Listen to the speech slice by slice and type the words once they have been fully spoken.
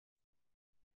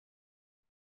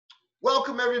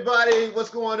Welcome, everybody. What's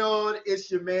going on?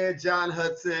 It's your man, John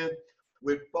Hudson,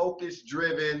 with Focus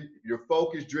Driven. You're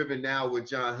Focus Driven now with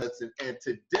John Hudson. And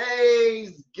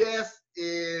today's guest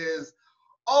is,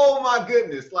 oh my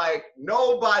goodness, like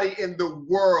nobody in the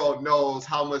world knows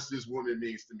how much this woman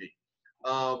means to me.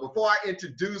 Before I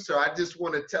introduce her, I just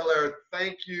want to tell her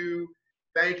thank you,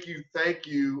 thank you, thank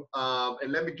you.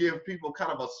 And let me give people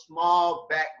kind of a small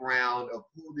background of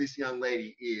who this young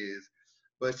lady is.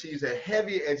 But she's a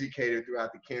heavy educator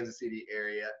throughout the Kansas City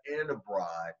area and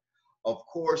abroad. Of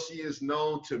course, she is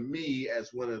known to me as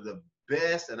one of the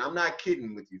best, and I'm not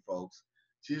kidding with you folks.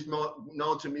 She's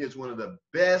known to me as one of the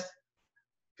best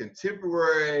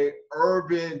contemporary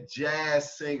urban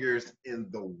jazz singers in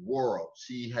the world.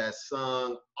 She has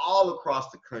sung all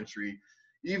across the country,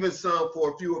 even sung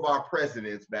for a few of our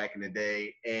presidents back in the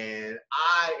day. And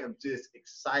I am just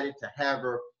excited to have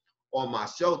her on my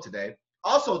show today.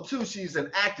 Also, too, she's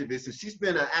an activist, and she's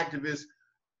been an activist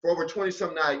for over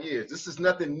 20-some-odd years. This is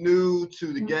nothing new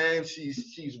to the game.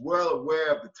 She's well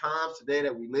aware of the times today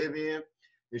that we live in,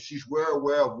 and she's well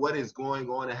aware of what is going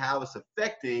on and how it's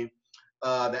affecting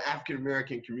the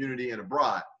African-American community and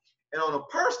abroad. And on a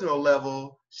personal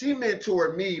level, she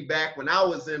mentored me back when I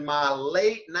was in my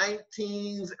late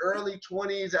 19s, early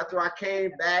 20s, after I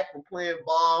came back from playing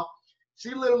ball.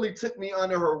 She literally took me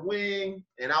under her wing,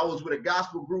 and I was with a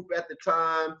gospel group at the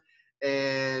time.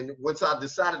 And once I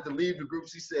decided to leave the group,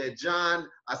 she said, John,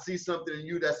 I see something in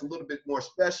you that's a little bit more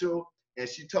special. And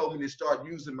she told me to start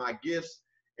using my gifts.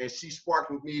 And she sparked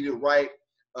with me to write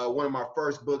one of my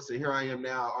first books. And here I am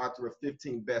now, author of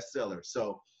 15 bestsellers.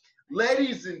 So,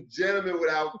 ladies and gentlemen,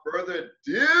 without further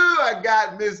ado, I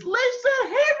got Miss Lisa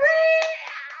Henry.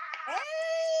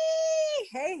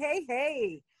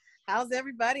 Hey. How's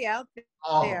everybody out there?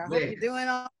 Oh, Hope you're doing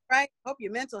all right. Hope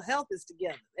your mental health is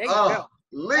together. There you go. go.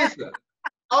 Lisa.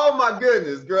 Oh my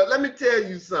goodness, girl. Let me tell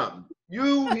you something.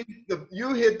 You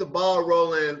hit the ball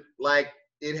rolling like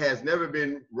it has never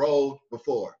been rolled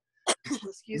before.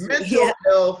 Excuse me. Mental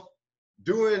health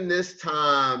during this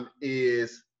time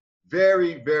is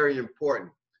very, very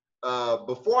important.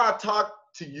 Before I talk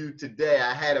to you today,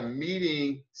 I had a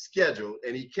meeting scheduled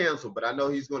and he canceled, but I know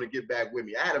he's going to get back with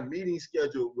me. I had a meeting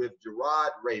scheduled with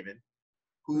Gerard Raven,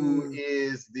 who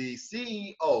is the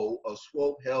CEO of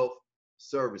Swope Health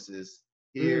Services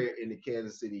here in the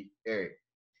Kansas City area.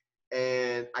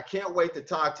 And I can't wait to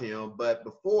talk to him. But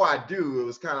before I do, it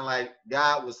was kind of like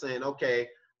God was saying, okay,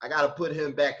 I got to put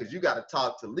him back because you got to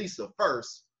talk to Lisa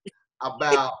first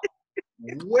about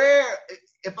where,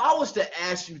 if I was to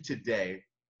ask you today,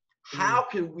 how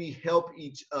can we help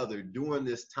each other during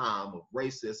this time of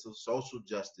racism, social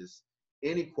justice,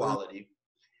 inequality,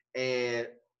 and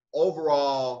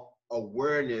overall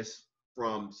awareness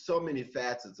from so many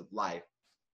facets of life?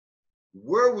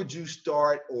 Where would you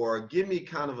start, or give me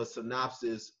kind of a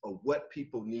synopsis of what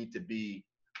people need to be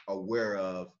aware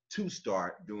of to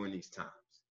start during these times?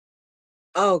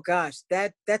 Oh gosh,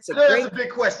 that's a big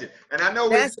question. And I know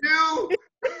with you,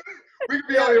 we could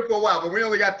be on here for a while, but we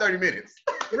only got 30 minutes.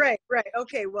 Right.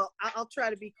 Okay, well, I'll try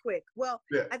to be quick. Well,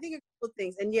 I think a couple of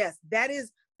things. And yes,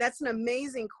 that's an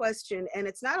amazing question. And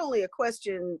it's not only a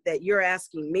question that you're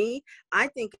asking me, I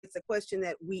think it's a question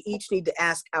that we each need to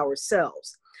ask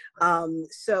ourselves. And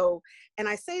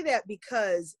I say that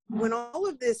because when all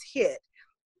of this hit,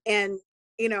 and,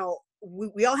 you know,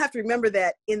 we all have to remember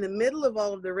that in the middle of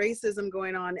all of the racism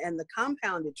going on and the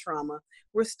compounded trauma,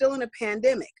 we're still in a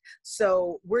pandemic.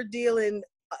 So we're dealing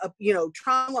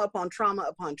trauma upon trauma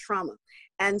upon trauma.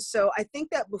 And so I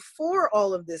think that before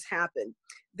all of this happened,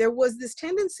 there was this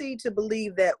tendency to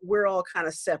believe that we're all kind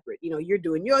of separate. You know, you're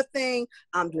doing your thing,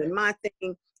 I'm doing my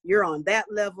thing, you're on that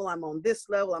level, I'm on this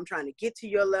level, I'm trying to get to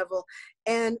your level.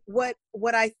 And what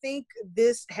I think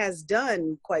this has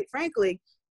done, quite frankly,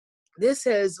 this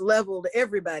has leveled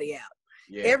everybody out.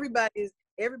 Yeah.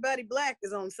 Everybody Black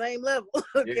is on the same level,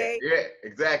 okay? Yeah,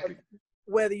 exactly.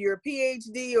 Whether you're a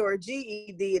PhD or a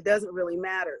GED, it doesn't really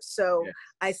matter. So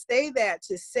I say that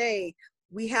to say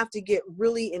we have to get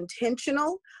really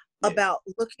intentional about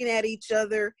looking at each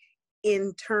other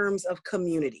in terms of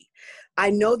community. I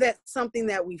know that's something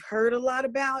that we've heard a lot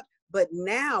about, but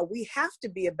now we have to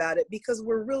be about it because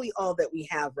we're really all that we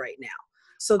have right now.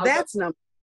 So that's number.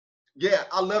 Yeah,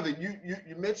 I love it. You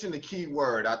mentioned the key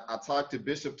word. I talked to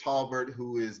Bishop Talbert,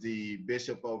 who is the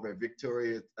bishop over at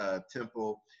Victoria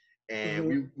Temple.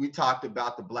 And we talked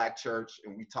about the Black church,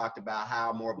 and we talked about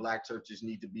how more Black churches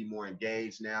need to be more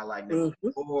engaged now, like never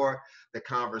before. The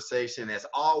conversation has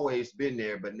always been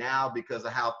there, but now because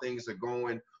of how things are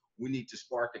going, we need to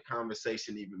spark the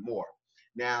conversation even more.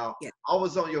 Now, I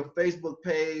was on your Facebook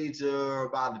page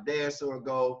about a day or so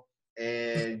ago,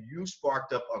 and you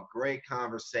sparked up a great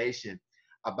conversation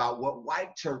about what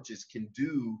white churches can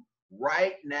do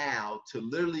right now to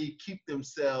literally keep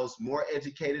themselves more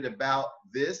educated about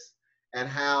this, and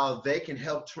how they can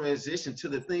help transition to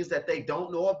the things that they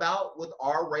don't know about with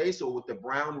our race or with the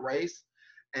brown race,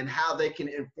 and how they can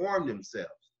inform themselves.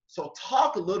 So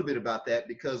talk a little bit about that,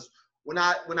 because when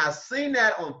I seen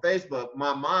that on Facebook,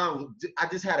 my mind, I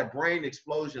just had a brain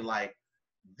explosion. Like,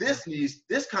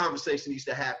 this conversation needs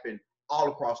to happen all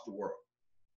across the world.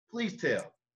 Please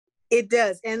tell. It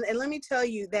does. And let me tell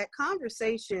you, that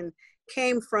conversation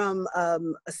came from a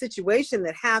situation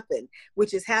that happened,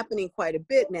 which is happening quite a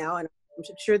bit now. And I'm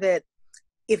sure that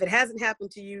if it hasn't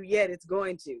happened to you yet, it's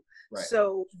going to. Right.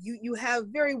 So you have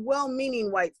very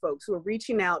well-meaning white folks who are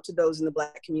reaching out to those in the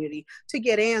Black community to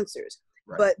get answers.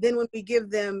 Right. But then when we give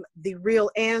them the real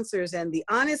answers and the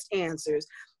honest answers,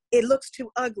 it looks too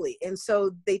ugly. And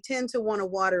so they tend to want to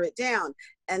water it down.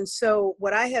 And so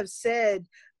what I have said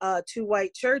to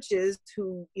white churches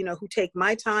who take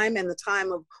my time and the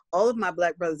time of all of my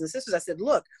Black brothers and sisters, I said,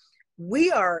 look,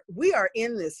 we are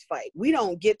in this fight. We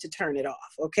don't get to turn it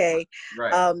off. Okay.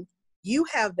 Right. You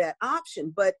have that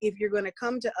option, but if you're going to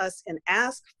come to us and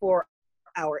ask for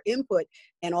our input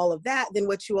and all of that, then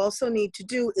what you also need to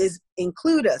do is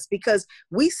include us, because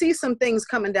we see some things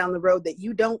coming down the road that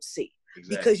you don't see.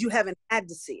 Exactly. Because you haven't had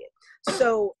to see it.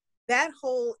 So that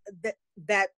whole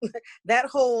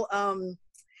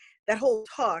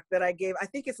talk that I gave, I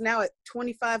think it's now at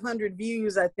 2,500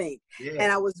 views, I think. Yeah.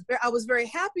 And I was very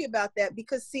happy about that,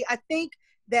 because see, I think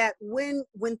that when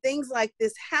things like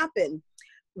this happen,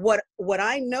 what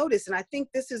I notice, and I think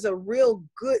this is a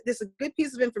good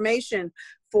piece of information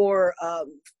for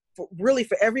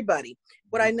everybody.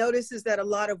 What I notice is that a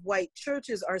lot of white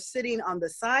churches are sitting on the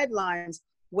sidelines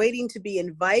waiting to be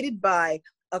invited by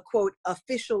a quote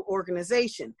official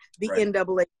organization, the right.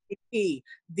 NAACP,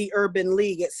 the Urban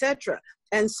League, etc.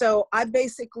 And so I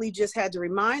basically just had to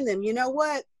remind them, you know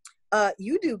what?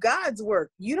 You do God's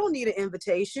work. You don't need an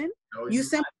invitation. No, you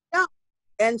simply don't.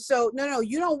 And so, no,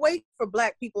 you don't wait for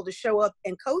Black people to show up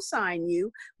and co-sign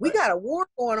you. We right. got a war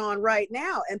going on right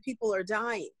now, and people are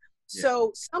dying. Yeah.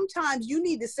 So sometimes you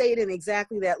need to say it in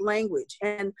exactly that language.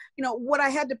 And, what I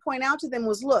had to point out to them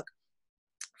was, look,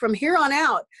 from here on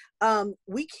out,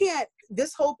 we can't,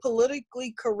 this whole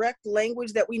politically correct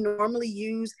language that we normally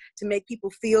use to make people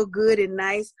feel good and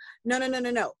nice.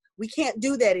 No. We can't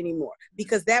do that anymore,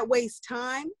 because that wastes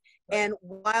time. And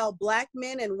while Black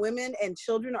men and women and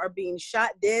children are being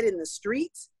shot dead in the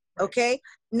streets, okay,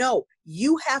 no,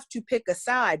 you have to pick a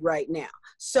side right now.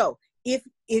 So if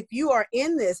you are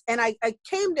in this, and I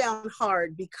came down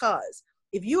hard, because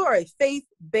if you are a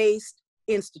faith-based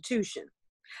institution,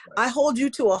 I hold you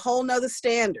to a whole nother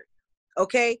standard,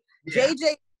 okay? Yeah.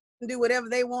 JJ can do whatever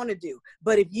they want to do.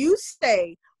 But if you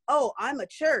say, oh, I'm a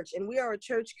church and we are a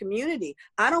church community,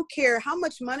 I don't care how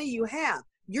much money you have,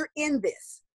 you're in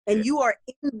this. And yeah. you are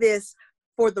in this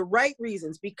for the right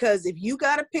reasons. Because if you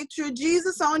got a picture of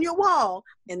Jesus on your wall,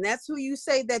 and that's who you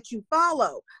say that you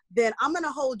follow, then I'm going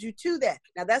to hold you to that.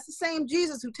 Now, that's the same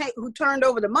Jesus who turned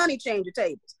over the money changer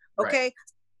tables, okay? Right.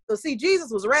 So see,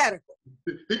 Jesus was radical.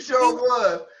 He sure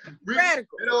was.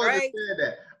 Radical, I don't right? understand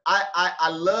that. I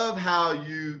love how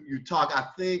you talk. I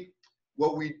think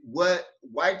what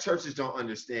white churches don't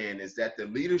understand is that the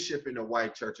leadership in the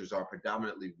white churches are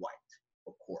predominantly white,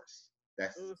 of course.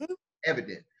 That's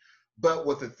evident. But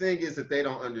what the thing is that they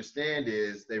don't understand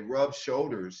is they rub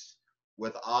shoulders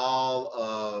with all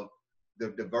of the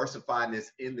diversifiedness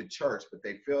in the church, but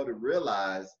they fail to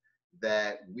realize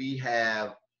that we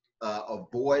have a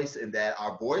voice, and that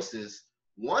our voices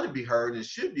want to be heard and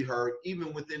should be heard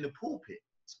even within the pulpit,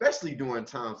 especially during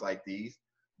times like these.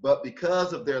 But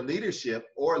because of their leadership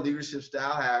or leadership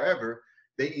style, however,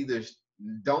 they either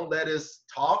don't let us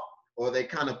talk, or they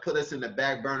kind of put us in the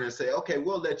back burner and say, okay,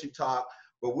 we'll let you talk,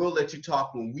 but we'll let you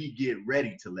talk when we get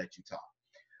ready to let you talk.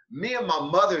 Me and my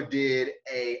mother did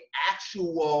a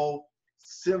actual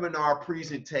seminar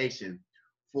presentation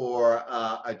for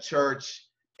a church,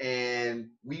 and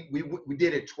we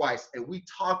did it twice, and we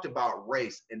talked about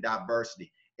race and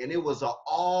diversity. And it was an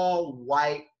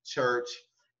all-white church,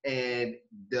 and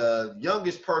the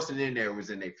youngest person in there was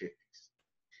in their 50s.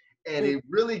 And it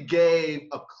really gave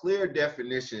a clear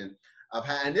definition of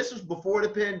how, and this was before the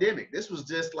pandemic. This was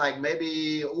just like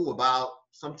maybe, about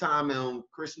sometime on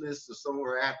Christmas or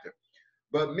somewhere after.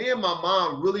 But me and my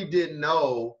mom really didn't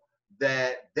know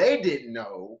that they didn't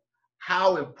know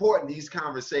how important these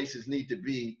conversations need to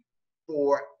be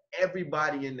for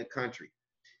everybody in the country.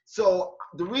 So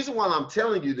the reason why I'm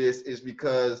telling you this is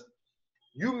because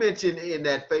you mentioned in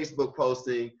that Facebook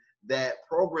posting that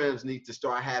programs need to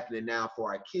start happening now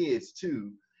for our kids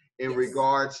too, in Yes.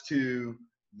 regards to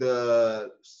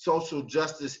the social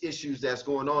justice issues that's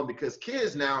going on, because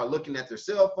kids now are looking at their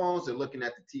cell phones, they're looking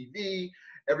at the TV,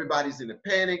 everybody's in a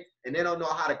panic, and they don't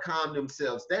know how to calm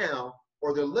themselves down,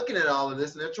 or they're looking at all of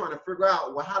this and they're trying to figure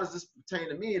out, well, how does this pertain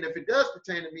to me? And if it does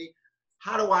pertain to me,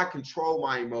 how do I control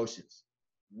my emotions?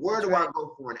 Where do I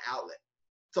go for an outlet?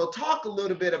 So talk a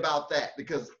little bit about that,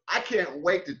 because I can't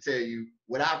wait to tell you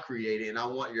what I've created, and I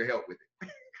want your help with it.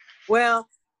 Well,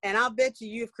 and I'll bet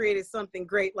you've created something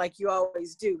great like you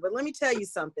always do. But let me tell you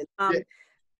something.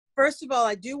 First of all,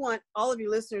 I do want all of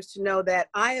your listeners to know that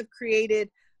I have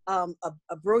created a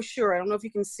brochure. I don't know if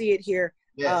you can see it here.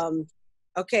 Yes.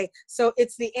 Okay, so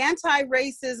it's the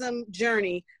Anti-Racism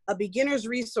Journey, a beginner's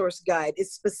resource guide.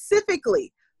 It's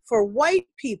specifically for white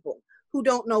people who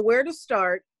don't know where to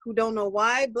start, who don't know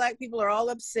why Black people are all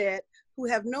upset, who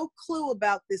have no clue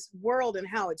about this world and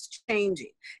how it's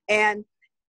changing. And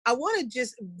I want to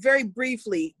just very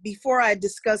briefly, before I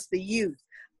discuss the youth,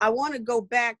 I want to go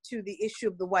back to the issue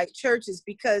of the white churches,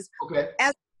 because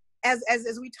as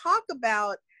we talk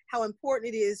about how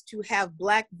important it is to have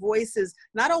Black voices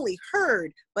not only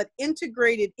heard, but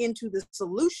integrated into the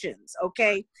solutions,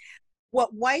 okay?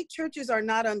 What white churches are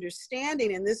not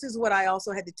understanding, and this is what I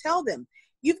also had to tell them,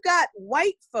 you've got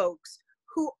white folks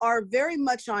who are very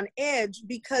much on edge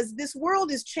because this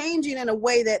world is changing in a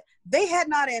way that they had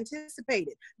not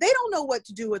anticipated. They don't know what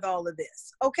to do with all of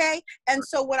this, okay? And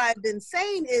so what I've been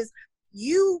saying is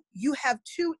you have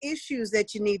two issues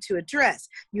that you need to address.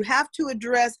 You have to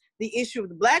address the issue of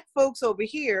the Black folks over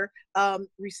here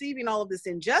receiving all of this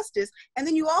injustice, and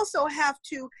then you also have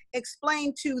to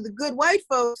explain to the good white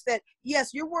folks that,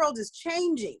 yes, your world is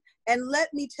changing, and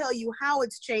let me tell you how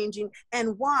it's changing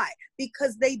and why,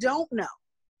 because they don't know.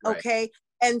 Right. Okay.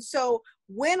 And so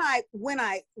when I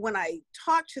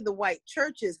talk to the white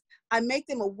churches, I make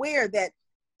them aware that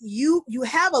you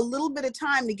have a little bit of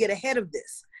time to get ahead of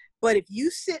this. But if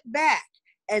you sit back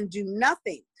and do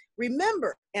nothing,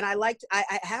 remember, and I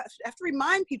have to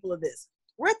remind people of this,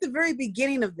 we're at the very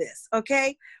beginning of this,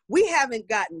 okay? We haven't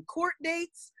gotten court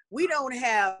dates. We don't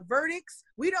have verdicts.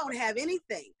 We don't have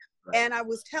anything. Right. And I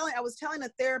was telling a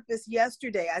therapist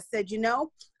yesterday, I said,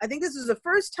 I think this is the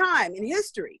first time in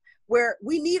history where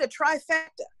we need a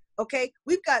trifecta, okay?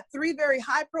 We've got 3 very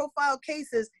high profile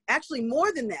cases, actually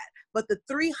more than that, but the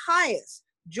 3 highest,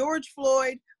 George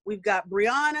Floyd, we've got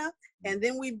Breonna, and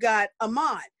then we've got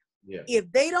Ahmaud. Yeah.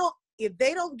 If they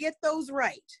don't get those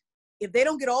right, if they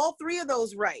don't get all 3 of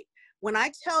those right, when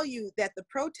I tell you that the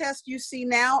protests you see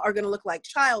now are going to look like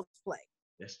child's play.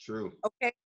 That's true.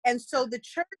 Okay. And so the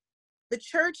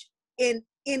church in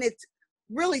its,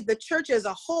 really the church as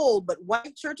a whole, but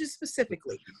white churches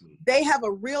specifically, they have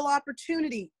a real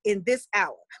opportunity in this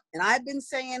hour. And I've been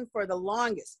saying for the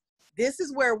longest, this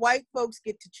is where white folks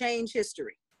get to change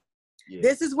history. Yeah.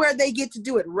 This is where they get to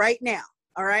do it right now.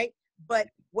 All right. But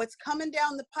what's coming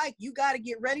down the pike, you got to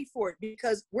get ready for it,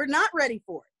 because we're not ready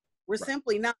for it. We're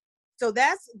simply not. So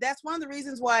that's one of the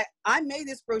reasons why I made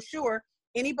this brochure.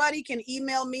 Anybody can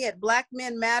email me at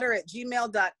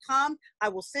blackmenmatter@gmail.com. I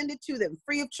will send it to them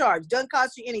free of charge. Doesn't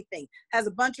cost you anything. Has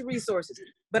a bunch of resources.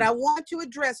 But I want to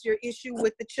address your issue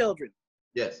with the children.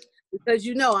 Yes. Because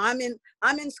I'm in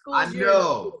school. I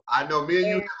know. Me and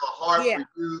you have a heart for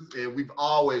youth, and we've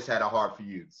always had a heart for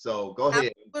youth. So go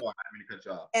ahead.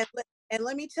 And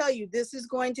let me tell you, this is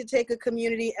going to take a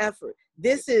community effort.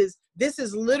 This is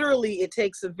literally, it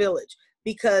takes a village,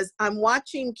 because I'm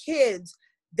watching kids.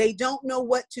 They don't know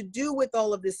what to do with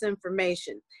all of this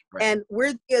information. Right. And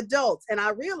we're the adults. And I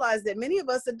realize that many of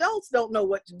us adults don't know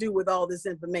what to do with all this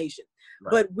information.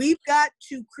 Right. But we've got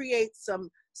to create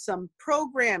some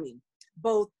programming,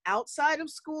 both outside of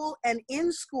school and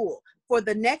in school, for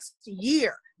the next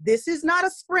year. This is not a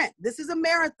sprint. This is a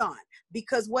marathon,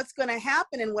 because what's going to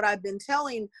happen, and what I've been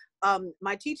telling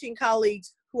my teaching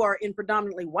colleagues who are in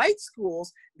predominantly white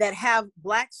schools that have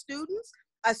Black students,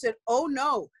 I said, oh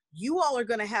no, you all are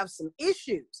going to have some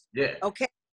issues. Yeah. Okay.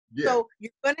 Yeah. So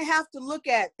you're going to have to look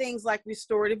at things like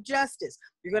restorative justice.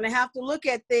 You're going to have to look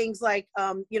at things like,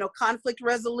 conflict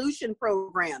resolution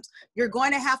programs. You're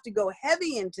going to have to go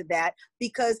heavy into that,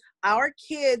 because our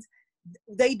kids,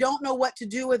 they don't know what to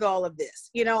do with all of this.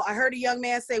 I heard a young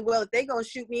man say, well, if they're going to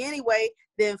shoot me anyway,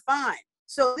 then fine.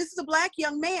 So this is a Black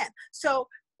young man. So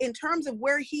in terms of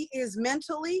where he is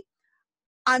mentally,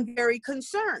 I'm very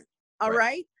concerned. All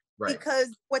right. Right.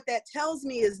 Because what that tells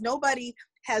me is nobody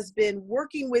has been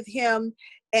working with him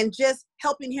and just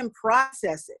helping him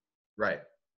process it. Right.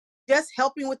 Just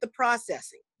helping with the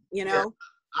processing, Yeah.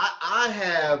 I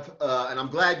have, and I'm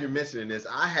glad you're mentioning this.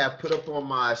 I have put up on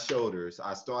my shoulders.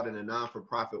 I started a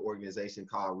non-for-profit organization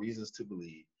called Reasons to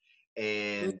Believe,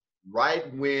 and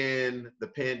right when the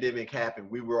pandemic happened,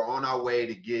 we were on our way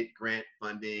to get grant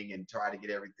funding and try to get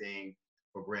everything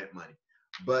for grant money.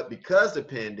 But because the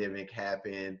pandemic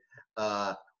happened,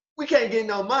 we can't get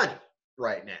no money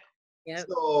right now. Yep.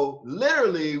 So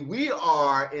literally, we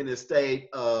are in a state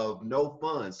of no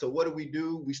funds. So what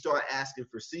do? We start asking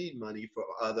for seed money for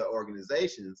other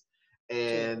organizations,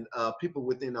 and people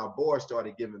within our board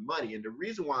started giving money. And the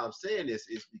reason why I'm saying this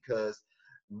is because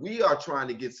we are trying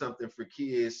to get something for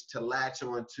kids to latch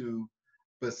on to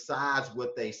besides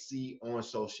what they see on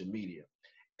social media.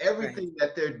 Everything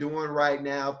that they're doing right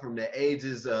now from the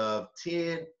ages of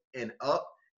 10 and up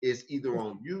is either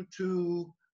on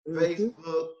YouTube,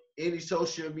 Facebook, any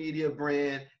social media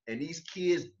brand, and these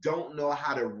kids don't know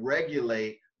how to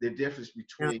regulate the difference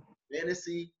between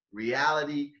fantasy,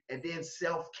 reality, and then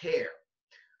self-care.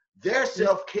 Their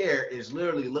self-care is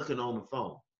literally looking on the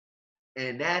phone,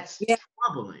 and that's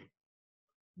troubling,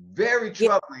 very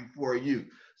troubling for you.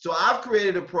 So I've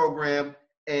created a program,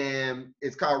 and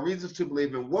it's called Reasons to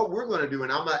Believe. And what we're going to do,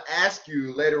 and I'm going to ask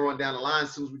you later on down the line,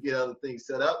 as soon as we get other things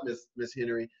set up, Miss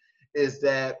Henry, is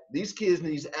that these kids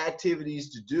need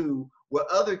activities to do with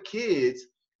other kids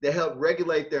that help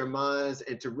regulate their minds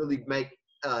and to really make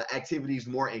activities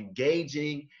more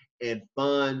engaging and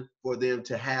fun for them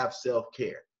to have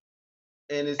self-care.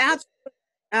 And it's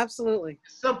absolutely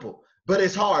simple, but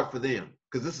it's hard for them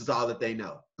because this is all that they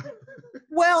know.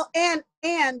 Well, and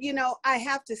you know, I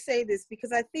have to say this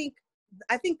because I think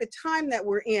the time that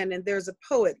we're in, and there's a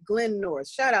poet, Glenn North.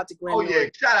 Shout out to Glenn North. Yeah,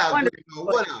 shout out Glenn North.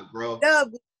 What up, bro?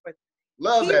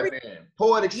 Love that man.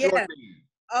 Poet extraordinaire.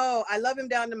 Oh, I love him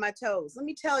down to my toes. Let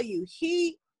me tell you,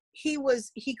 he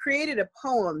created a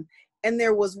poem, and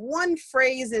there was one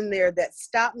phrase in there that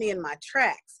stopped me in my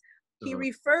tracks. He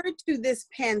referred to this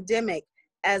pandemic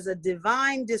as a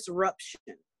divine disruption.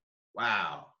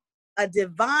 Wow. A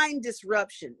divine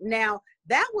disruption. Now,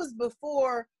 that was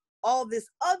before all this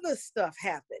other stuff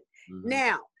happened.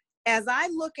 Now, as I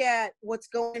look at what's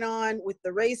going on with the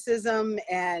racism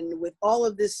and with all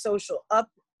of this social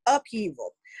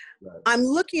upheaval, I'm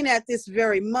looking at this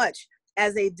very much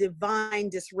as a divine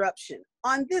disruption.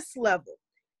 On this level,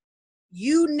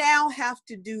 you now have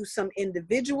to do some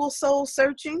individual soul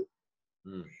searching.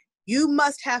 You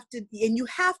must have to, and you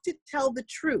have to tell the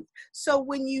truth. So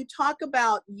when you talk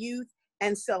about youth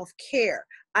and self-care,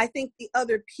 I think the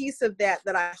other piece of that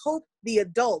I hope we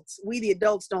the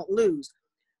adults don't lose.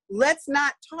 Let's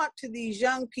not talk to these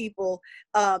young people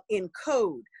in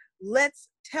code. Let's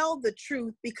tell the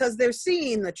truth because they're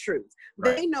seeing the truth.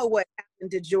 Right. They know what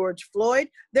happened to George Floyd.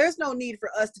 There's no need for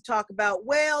us to talk about,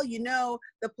 well, you know,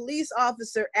 the police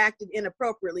officer acted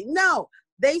inappropriately. No,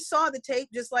 they saw the tape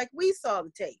just like we saw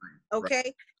the tape, okay?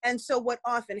 Right. And so what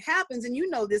often happens, and you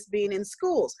know this being in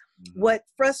schools, what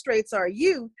frustrates our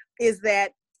youth is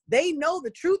that they know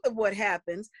the truth of what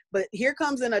happens, but here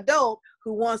comes an adult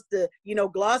who wants to, you know,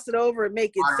 gloss it over and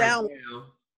make it sound,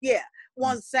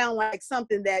 wants to sound like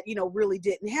something that, you know, really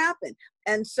didn't happen.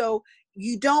 And so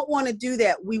you don't want to do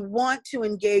that. We want to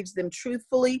engage them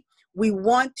truthfully. We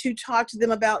want to talk to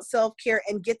them about self-care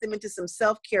and get them into some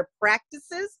self-care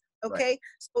practices. Okay. Right.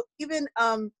 So even,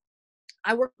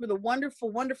 I work with a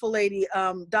wonderful, wonderful lady,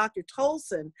 Dr.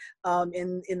 Tolson,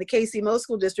 in the KC Mo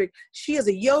School District. She has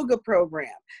a yoga program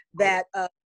that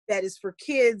is for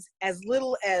kids as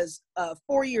little as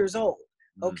 4 years old.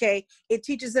 Okay, it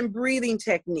teaches them breathing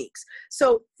techniques.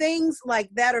 So things like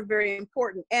that are very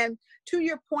important. And to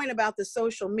your point about the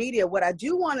social media, what I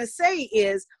do want to say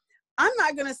is, I'm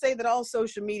not going to say that all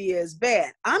social media is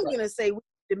bad. I'm going to say we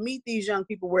need to meet these young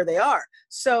people where they are.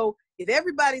 So if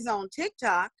everybody's on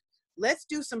TikTok, let's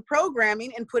do some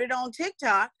programming and put it on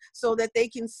TikTok so that they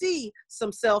can see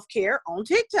some self-care on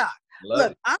TikTok.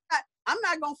 Look, I'm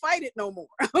not gonna fight it no more.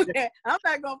 Okay, I'm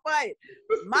not gonna fight it.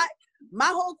 My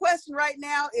whole question right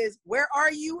now is, where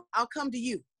are you? I'll come to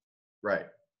you. Right.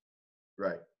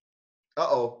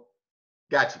 Uh-oh.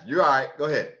 Gotcha. You're all right. Go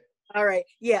ahead. All right.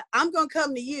 Yeah, I'm gonna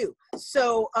come to you.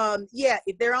 So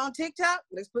if they're on TikTok,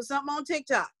 let's put something on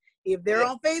TikTok. If they're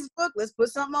on Facebook, let's put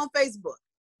something on Facebook.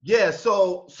 Yeah,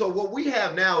 so what we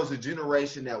have now is a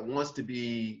generation that wants to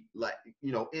be, like,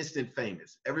 you know, instant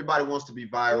famous. Everybody wants to be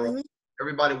viral.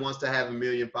 Everybody wants to have 1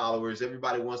 million followers.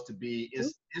 Everybody wants to be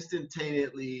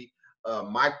instantaneously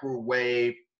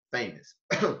microwave famous.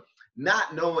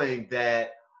 Not knowing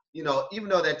that, you know, even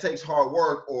though that takes hard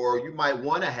work, or you might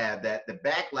want to have that, the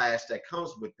backlash that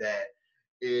comes with that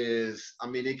is, I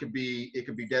mean, it could be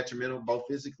detrimental both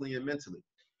physically and mentally.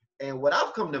 And what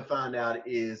I've come to find out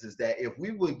is that if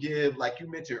we would give, like you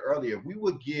mentioned earlier, if we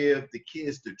would give the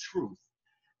kids the truth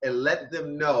and let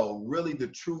them know really the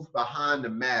truth behind the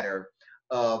matter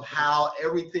of how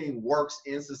everything works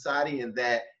in society, and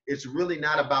that it's really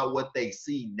not about what they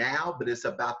see now, but it's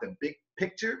about the big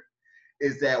picture,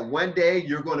 is that one day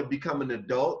you're going to become an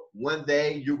adult, one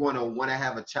day you're going to want to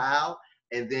have a child,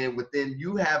 and then within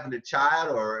you having a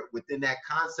child, or within that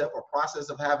concept or process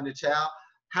of having a child,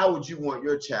 how would you want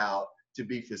your child to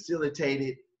be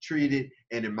facilitated, treated,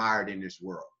 and admired in this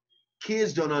world?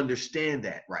 Kids don't understand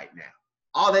that right now.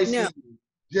 All they see is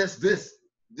just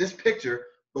this picture,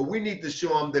 but we need to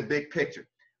show them the big picture.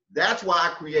 That's why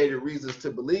I created Reasons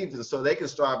to Believe, so they can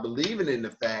start believing in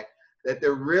the fact that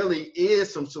there really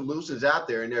is some solutions out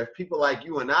there, and there's people like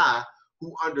you and I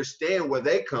who understand where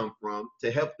they come from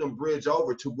to help them bridge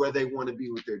over to where they want to be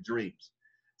with their dreams.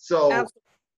 So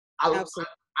Absolutely.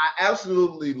 I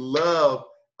absolutely love,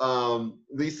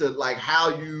 Lisa, like how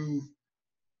you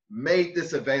made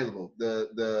this available,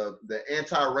 the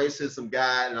anti-racism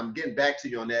guide, and I'm getting back to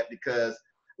you on that because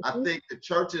I think the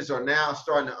churches are now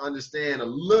starting to understand a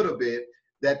little bit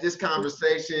that this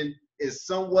conversation is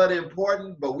somewhat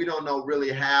important, but we don't know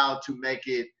really how to make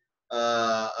it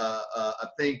a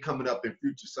thing coming up in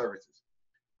future services.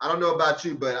 I don't know about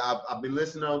you, but I've been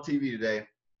listening on TV today.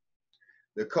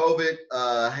 The COVID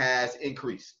has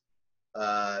increased.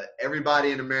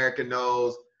 Everybody in America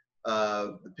knows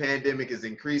the pandemic is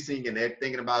increasing, and they're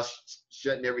thinking about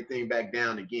shutting everything back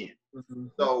down again.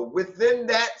 So within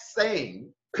that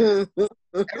saying, everything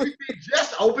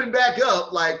just opened back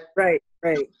up like 2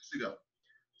 weeks ago.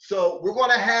 So we're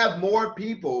going to have more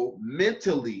people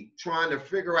mentally trying to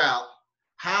figure out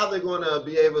how they're going to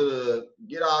be able to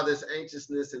get all this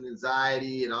anxiousness and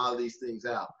anxiety and all these things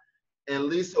out. And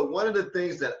Lisa, one of the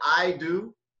things that I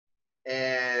do,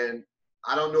 and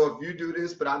I don't know if you do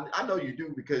this, but I know you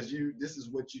do because this is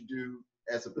what you do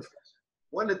as a profession.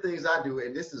 One of the things I do,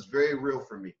 and this is very real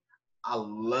for me,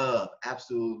 I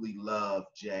absolutely love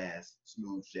jazz,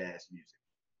 smooth jazz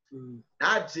music.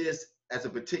 Not just as a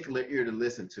particular ear to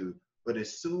listen to, but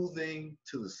it's soothing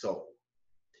to the soul.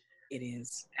 It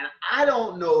is. And I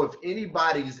don't know if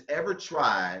anybody's ever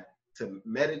tried to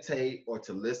meditate or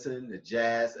to listen to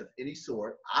jazz of any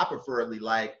sort. I preferably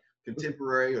like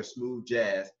contemporary or smooth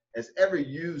jazz, has ever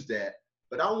used that.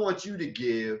 But I want you to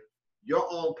give your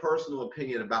own personal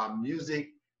opinion about music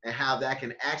and how that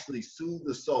can actually soothe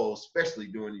the soul, especially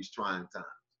during these trying times.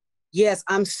 Yes,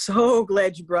 I'm so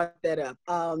glad you brought that up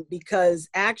because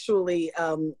actually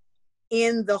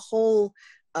in the whole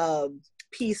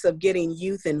piece of getting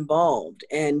youth involved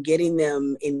and getting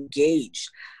them engaged,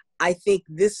 I think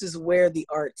this is where the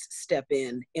arts step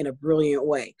in a brilliant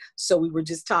way. So we were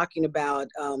just talking about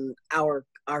our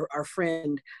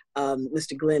friend,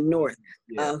 Mr. Glenn North,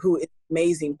 who is an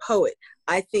amazing poet.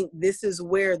 I think this is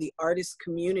where the artist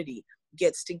community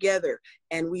gets together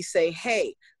and we say,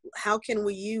 hey, how can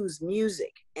we use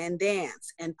music and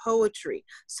dance and poetry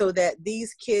so that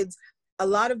these kids, a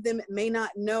lot of them may not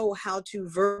know how to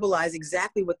verbalize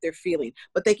exactly what they're feeling,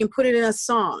 but they can put it in a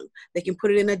song, they can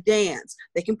put it in a dance,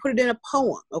 they can put it in a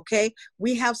poem, okay?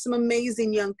 We have some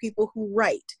amazing young people who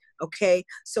write, okay?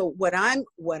 So what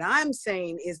I'm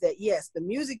saying is that yes, the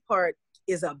music part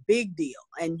is a big deal,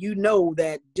 and you know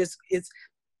that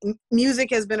music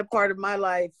has been a part of my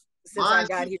life since I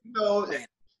got here.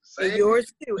 And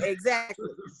yours too, exactly.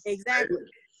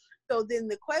 So then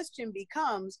the question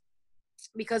becomes,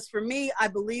 because for me, I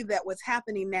believe that what's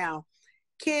happening now,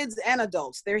 kids and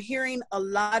adults, they're hearing a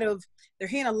lot of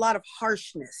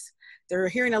harshness. They're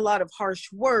hearing a lot of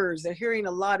harsh words. They're hearing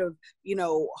a lot of,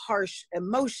 harsh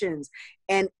emotions.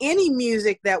 And any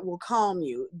music that will calm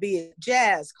you, be it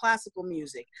jazz, classical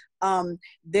music.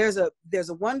 There's a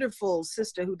wonderful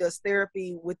sister who does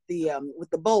therapy with the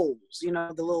bowls,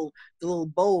 the little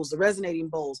bowls, the resonating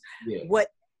bowls. Yeah. Whatever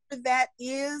that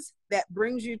is, that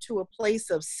brings you to a place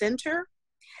of center,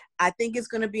 I think it's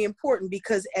going to be important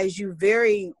because, as you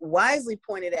very wisely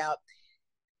pointed out,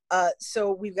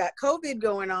 so we've got COVID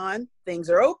going on, things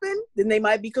are open, then they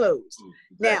might be closed.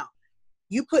 Exactly. Now,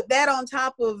 you put that on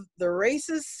top of the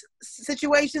racist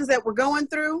situations that we're going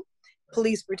through,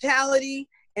 police brutality,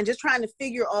 and just trying to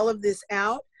figure all of this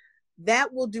out,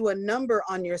 that will do a number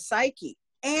on your psyche.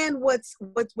 And what's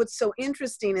so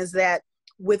interesting is that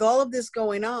with all of this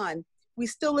going on, we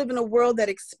still live in a world that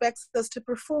expects us to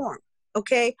perform,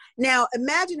 okay? Now,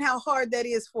 imagine how hard that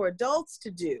is for adults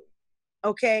to do,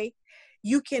 okay?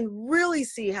 You can really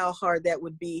see how hard that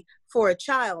would be for a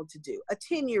child to do, a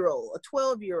 10-year-old, a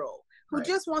 12-year-old, who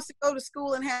just wants to go to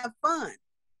school and have fun.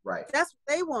 Right. That's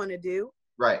what they want to do.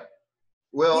 Right.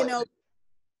 Well,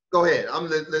 Go ahead. I'm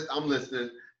listening.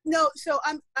 No, so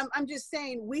I'm just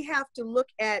saying we have to look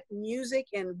at music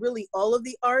and really all of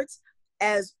the arts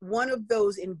as one of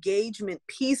those engagement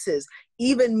pieces,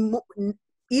 even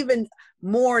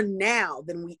more now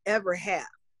than we ever have.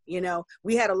 You know,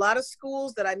 we had a lot of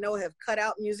schools that I know have cut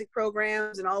out music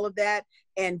programs and all of that,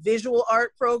 and visual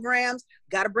art programs.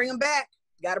 Got to bring them back.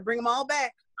 Got to bring them all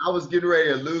back. I was getting ready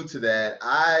to allude to that.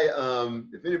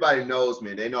 If anybody knows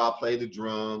me, they know I play the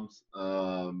drums.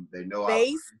 They know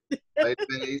Bass. I play the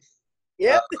bass.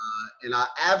 Yep. And I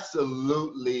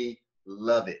absolutely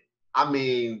love it. I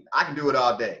mean, I can do it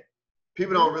all day.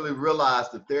 People don't really realize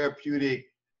the therapeutic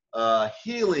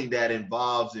healing that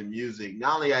involves in music,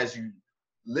 not only as you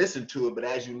listen to it, but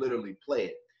as you literally play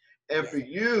it. And for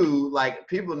you, like,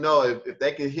 people know if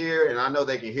they can hear, and I know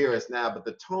they can hear us now, but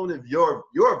the tone of your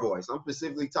voice, I'm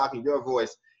specifically talking your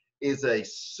voice, is a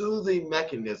soothing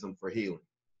mechanism for healing.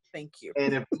 Thank you.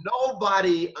 And if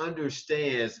nobody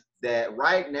understands that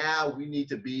right now we need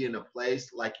to be in a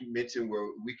place, like you mentioned, where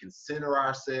we can center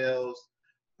ourselves,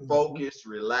 focus,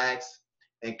 relax,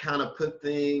 and kind of put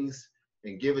things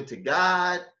and give it to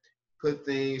God, put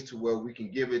things to where we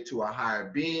can give it to our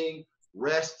higher being,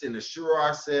 rest and assure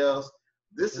ourselves.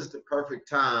 This is the perfect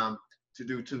time to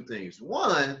do two things.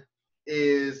 One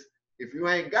is, if you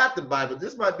ain't got the Bible,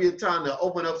 this might be a time to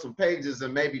open up some pages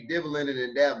and maybe dibble in it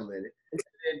and dabble in it.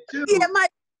 And two, yeah,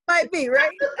 might be,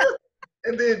 right?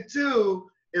 And then two,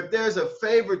 if there's a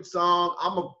favorite song,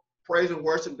 I'm a praise and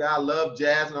worship guy. I love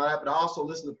jazz and all that, but I also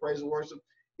listen to praise and worship.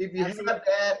 If you have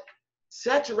that,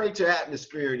 saturate your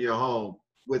atmosphere in your home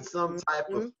with some type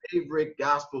of favorite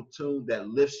gospel tune that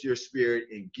lifts your spirit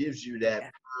and gives you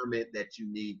that permit that you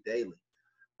need daily.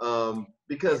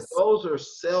 Because those are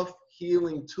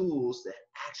self-healing tools that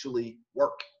actually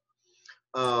work.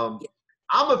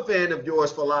 I'm a fan of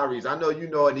yours for a lot of reasons. I know you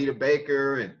know Anita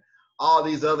Baker and all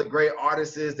these other great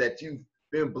artists that you've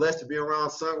been blessed to be around,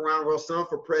 sung around, wrote some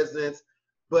for presidents.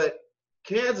 But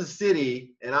Kansas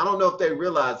City, and I don't know if they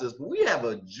realize this, but we have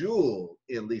a jewel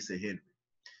in Lisa Henry.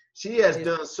 She has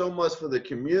done so much for the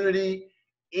community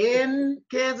in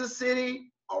Kansas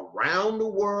City, around the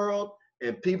world,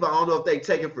 and people, I don't know if they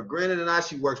take it for granted or not.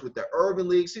 She works with the Urban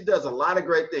League. She does a lot of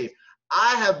great things.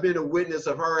 I have been a witness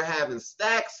of her having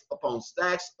stacks upon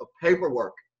stacks of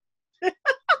paperwork to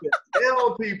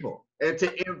tell people and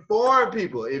to inform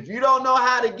people. If you don't know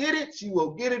how to get it, she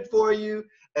will get it for you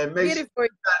and make sure you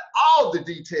got all the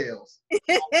details you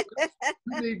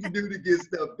need to do to get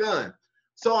stuff done.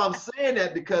 So I'm saying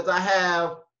that because I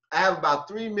have about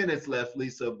 3 minutes left,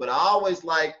 Lisa, but I always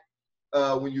like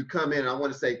when you come in, I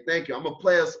want to say thank you. I'm going to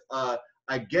play us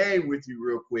a game with you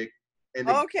real quick. And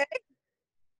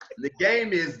the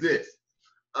game is this.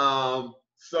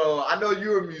 So I know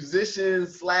you're a musician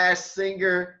 /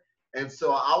 singer, and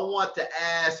so I want to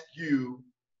ask you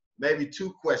maybe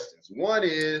two questions. One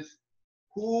is,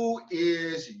 who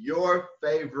is your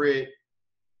favorite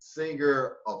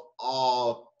singer of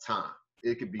all time?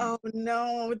 It could be. Oh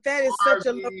no, that is such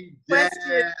a low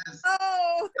question.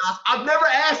 Oh, I've never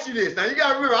asked you this. Now you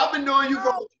gotta remember, I've been knowing you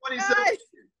for 27 years.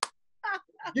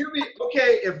 Give me,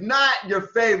 okay, if not your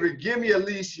favorite, give me at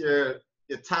least your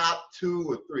top 2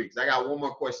 or 3. Because I got one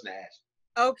more question to ask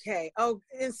you. Okay. Oh,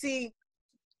 and see,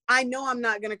 I know I'm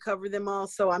not gonna cover them all,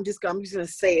 so I'm just gonna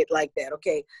say it like that.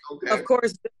 Okay. Of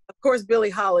course, Billie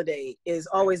Holiday is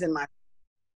always in my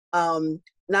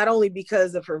not only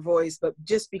because of her voice, but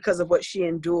just because of what she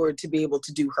endured to be able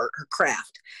to do her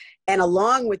craft. And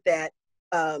along with that,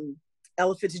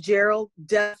 Ella Fitzgerald,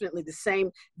 definitely the same.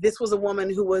 This was a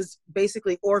woman who was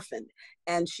basically orphaned,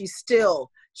 and she still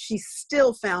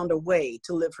found a way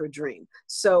to live her dream.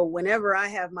 So whenever I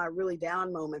have my really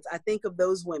down moments, I think of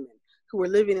those women who were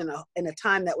living in a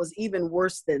time that was even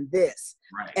worse than this,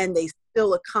 and they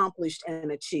still accomplished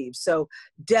and achieved. So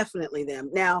definitely them.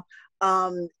 Now,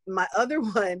 my other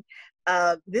one,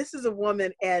 this is a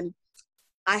woman, and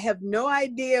I have no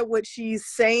idea what she's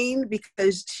saying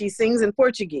because she sings in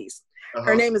Portuguese.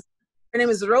 Her name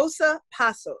is Rosa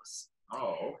Passos.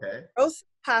 Oh, okay. Rosa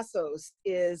Passos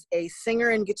is a singer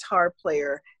and guitar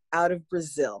player out of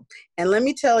Brazil. And let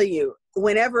me tell you,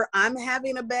 whenever I'm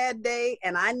having a bad day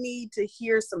and I need to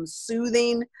hear some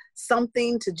soothing,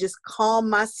 something to just calm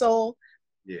my soul,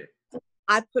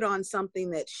 I put on something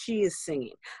that she is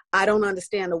singing. I don't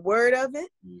understand a word of it,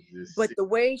 but the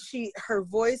way her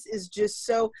voice is just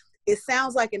so, it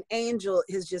sounds like an angel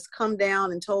has just come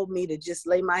down and told me to just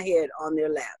lay my head on their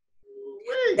lap.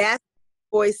 That's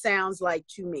what voice sounds like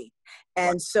to me.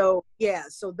 And so,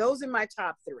 so those are my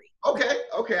top 3.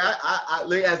 Okay.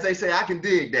 I as they say, I can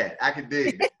dig that. I can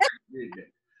dig that.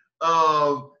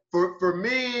 For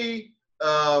me,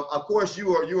 of course,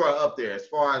 you are up there as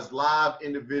far as live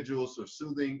individuals or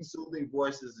soothing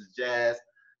voices is jazz.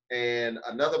 And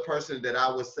another person that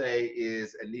I would say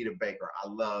is Anita Baker. I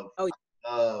love, Oh,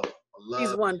 I she's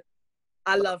love. wonderful.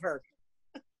 I love her.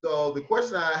 So the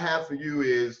question I have for you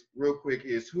is, real quick,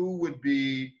 is who would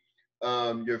be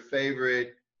your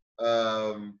favorite?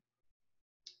 I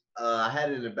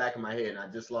had it in the back of my head and I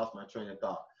just lost my train of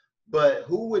thought. But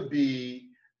who would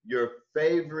be your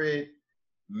favorite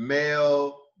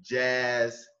male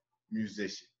jazz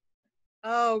musician?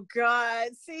 Oh God,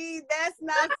 see, that's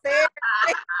not fair.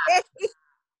 And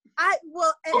let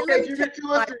Okay, me give tell me two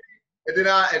or three, and then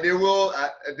we'll,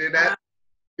 and then you. that.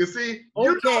 You see,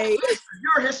 Okay.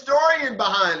 you're a historian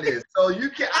behind this, so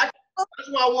you can. That's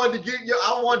why I wanted to get you.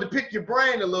 I wanted to pick your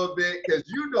brain a little bit because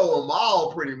you know them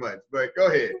all pretty much. But go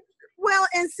ahead. Well,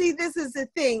 and see, this is the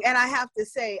thing, and I have to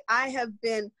say,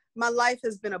 my life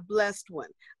has been a blessed one.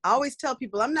 I always tell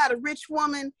people I'm not a rich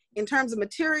woman in terms of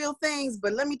material things,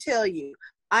 but let me tell you,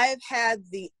 I've had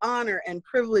the honor and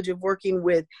privilege of working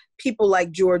with people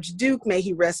like George Duke, may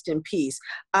he rest in peace.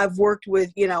 I've worked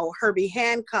with, Herbie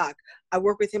Hancock. I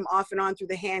work with him off and on through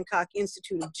the Hancock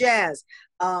Institute of Jazz.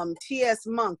 T.S.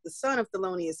 Monk, the son of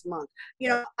Thelonious Monk.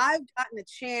 I've gotten a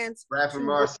chance Rapper to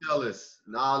Marcellus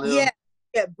and all them.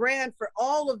 Yeah, Brand, for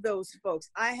all of those folks.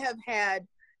 I have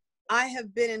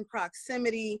been in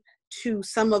proximity to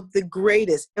some of the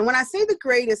greatest. And when I say the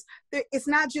greatest, it's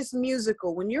not just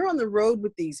musical. When you're on the road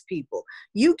with these people,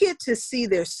 you get to see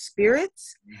their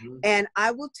spirits. Mm-hmm. And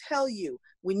I will tell you,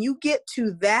 when you get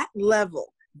to that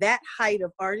level, that height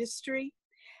of artistry,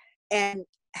 and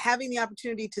having the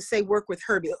opportunity to work with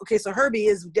Herbie. Okay, so Herbie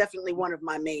is definitely one of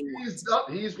my main ones.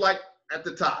 He's like at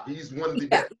the top. He's one of the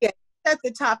best. Yeah, at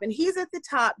the top. And he's at the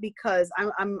top because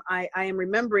I am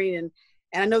remembering,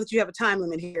 and I know that you have a time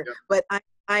limit here, yeah. But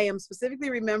I am specifically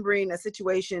remembering a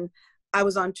situation. I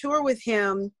was on tour with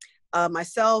him,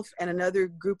 myself and another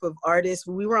group of artists.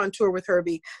 We were on tour with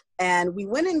Herbie, and we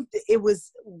went in, it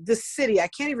was the city, I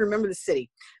can't even remember the city,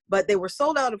 but they were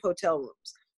sold out of hotel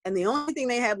rooms. And the only thing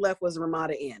they had left was the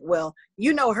Ramada Inn. Well,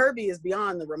 Herbie is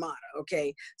beyond the Ramada,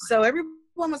 okay? So everyone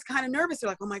was kind of nervous. They're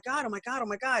like, oh my God, oh my God, oh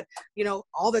my God.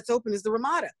 All that's open is the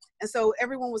Ramada. And so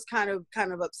everyone was kind of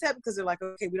upset because they're like,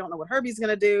 okay, we don't know what Herbie's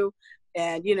gonna do.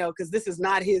 And, because this is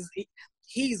not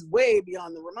he's way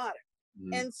beyond the Ramada.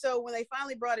 Mm-hmm. And so when they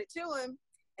finally brought it to him,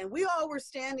 and we all were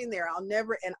standing there, and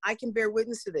I can bear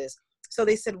witness to this. So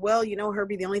they said, well,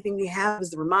 Herbie, the only thing we have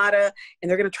is the Ramada, and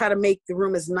they're going to try to make the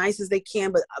room as nice as they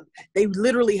can, but they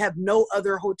literally have no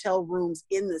other hotel rooms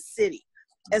in the city.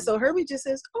 And so Herbie just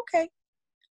says, okay.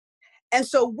 And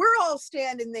so we're all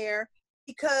standing there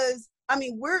because,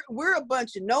 we're a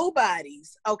bunch of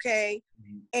nobodies, okay?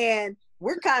 And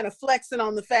we're kind of flexing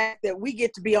on the fact that we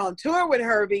get to be on tour with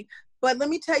Herbie. But let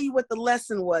me tell you what the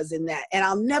lesson was in that, and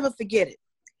I'll never forget it.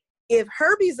 If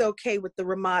Herbie's okay with the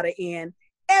Ramada Inn,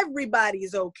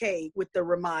 everybody's okay with the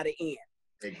Ramada Inn.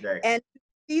 Exactly. And to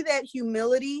see that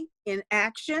humility in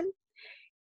action,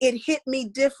 it hit me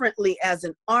differently as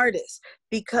an artist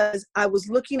because I was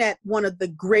looking at one of the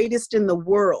greatest in the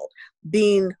world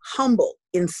being humble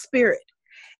in spirit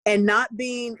and not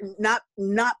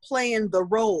playing the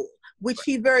role, which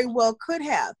he very well could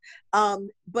have.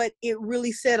 But it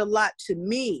really said a lot to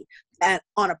me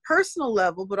on a personal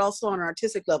level, but also on an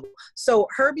artistic level. So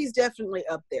Herbie's definitely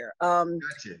up there.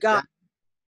 Gotcha. God,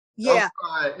 yeah.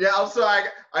 I'm sorry.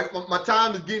 My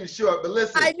time is getting short, but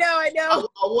listen. I know.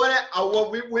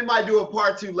 We might do a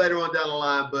part 2 later on down the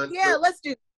line, but yeah, let's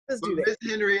do that. Ms.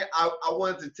 Henry, I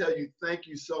wanted to tell you thank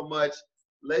you so much.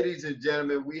 Ladies and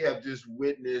gentlemen, we have just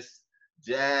witnessed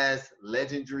jazz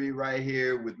legendary right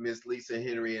here with Miss Lisa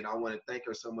Henry, and I want to thank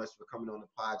her so much for coming on the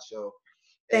pod show.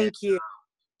 Thank you.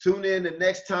 Tune in the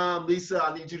next time. Lisa,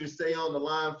 I need you to stay on the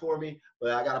line for me,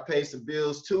 but I got to pay some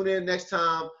bills. Tune in next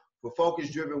time for Focus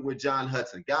Driven with John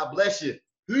Hudson. God bless you.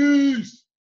 Peace.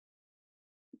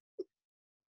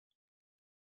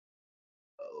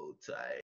 Oh, tight.